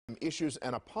issues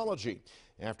an apology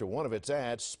after one of its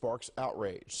ads sparks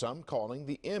outrage, some calling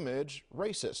the image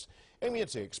racist. Amy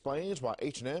explains why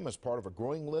H&M is part of a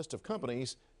growing list of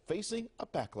companies facing a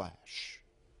backlash.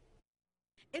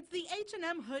 It's the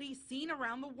H&M hoodie seen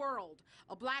around the world.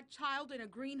 A black child in a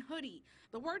green hoodie.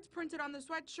 The words printed on the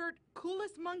sweatshirt,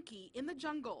 "Coolest monkey in the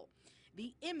jungle."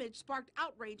 The image sparked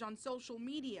outrage on social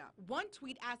media. One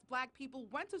tweet asked black people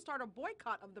when to start a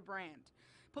boycott of the brand.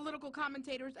 Political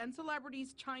commentators and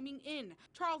celebrities chiming in.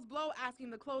 Charles Blow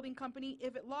asking the clothing company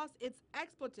if it lost its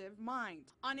expletive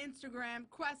mind. On Instagram,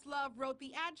 Questlove wrote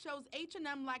the ad shows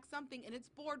H&M lacks something in its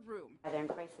boardroom. They're in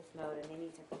crisis mode and they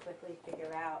need to quickly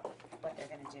figure out what they're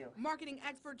going to do. Marketing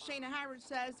expert Shana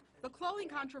says the clothing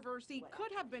controversy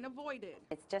could have been avoided.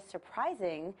 It's just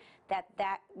surprising that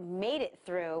that made it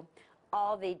through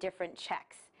all the different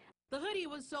checks. The hoodie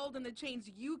was sold in the chain's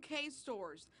UK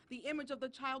stores. The image of the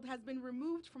child has been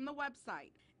removed from the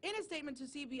website. In a statement to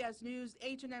CBS News,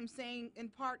 H&M saying in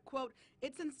part, quote,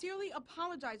 "It sincerely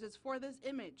apologizes for this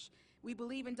image. We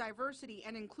believe in diversity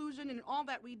and inclusion in all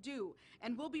that we do,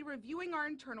 and we'll be reviewing our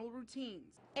internal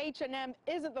routines." H&M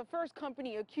isn't the first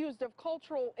company accused of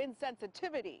cultural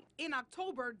insensitivity. In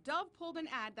October, Dove pulled an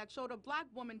ad that showed a black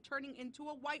woman turning into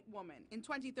a white woman. In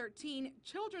 2013,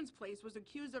 Children's Place was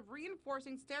accused of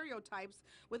reinforcing stereotypes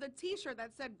with a T-shirt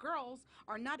that said girls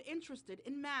are not interested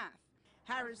in math.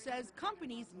 Harris says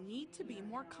companies need to be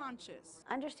more conscious.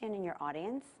 Understanding your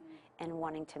audience and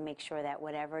wanting to make sure that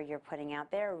whatever you're putting out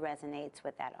there resonates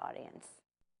with that audience.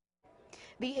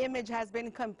 The image has been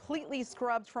completely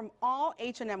scrubbed from all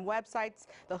H&M websites.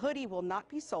 The hoodie will not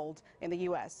be sold in the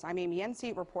U.S. I'm Amy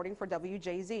Yensi reporting for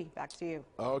WJZ. Back to you.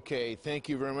 Okay, thank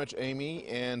you very much, Amy.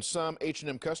 And some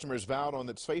H&M customers vowed on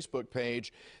its Facebook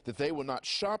page that they will not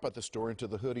shop at the store until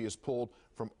the hoodie is pulled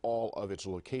from all of its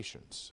locations.